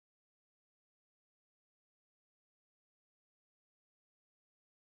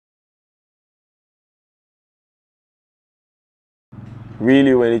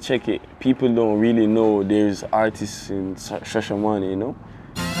really, when you check it, people don't really know there's artists in Shashamane, you know?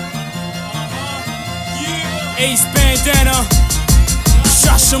 Ace bandana,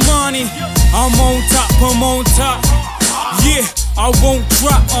 Shashamane, I'm on top, yeah, I won't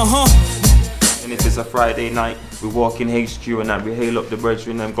drop, And if it's a Friday night, we walk in HQ and that we hail up the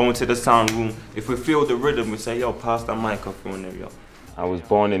brethren and go into the sound room. If we feel the rhythm, we say, yo, pass that microphone there, yo. I was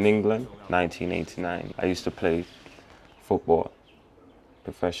born in England, 1989. I used to play football,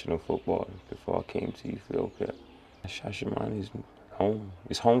 professional football, before I came to Ethiopia. Shashamane is home.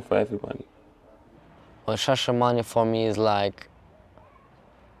 It's home for everybody. Well, Shashamane for me is like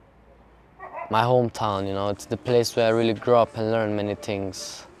my hometown, you know. It's the place where I really grew up and learned many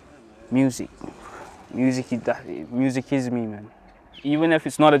things. Music is me, man. Even if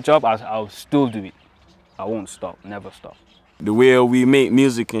it's not a job, I'll still do it. I won't stop, never stop. The way we make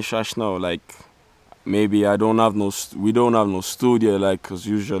music in Shash now, like, maybe we don't have no studio like as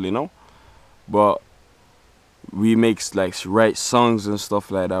usual, you know, but we make like write songs and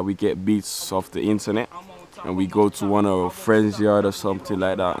stuff like that. We get beats off the internet and we go to one of our friends' yard or something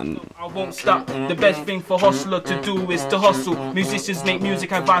like that. And I won't stop. The best thing for hustler to do is to hustle. Musicians make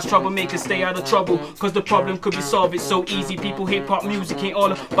music, advise troublemakers stay out of trouble. Cause the problem could be solved, it's so easy. People hip-hop music ain't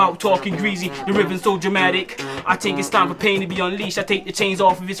all about talking greasy. The rhythm's so dramatic. I think it's time for pain to be unleashed. I take the chains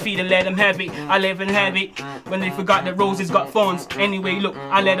off of his feet and let him have it. I let him have it. When they forgot that roses got thorns. Anyway, look,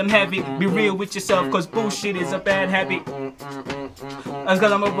 I let him have it. Be real with yourself, cause bullshit is a bad habit. That's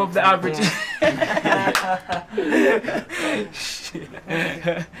cause I'm above the average.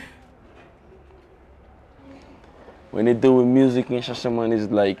 when you're doing music in Shashamane,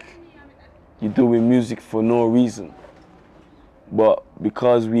 it's like you're doing music for no reason. But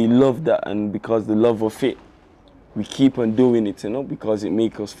because we love that and because the love of it, we keep on doing it, you know, because it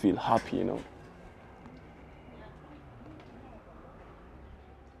makes us feel happy, you know.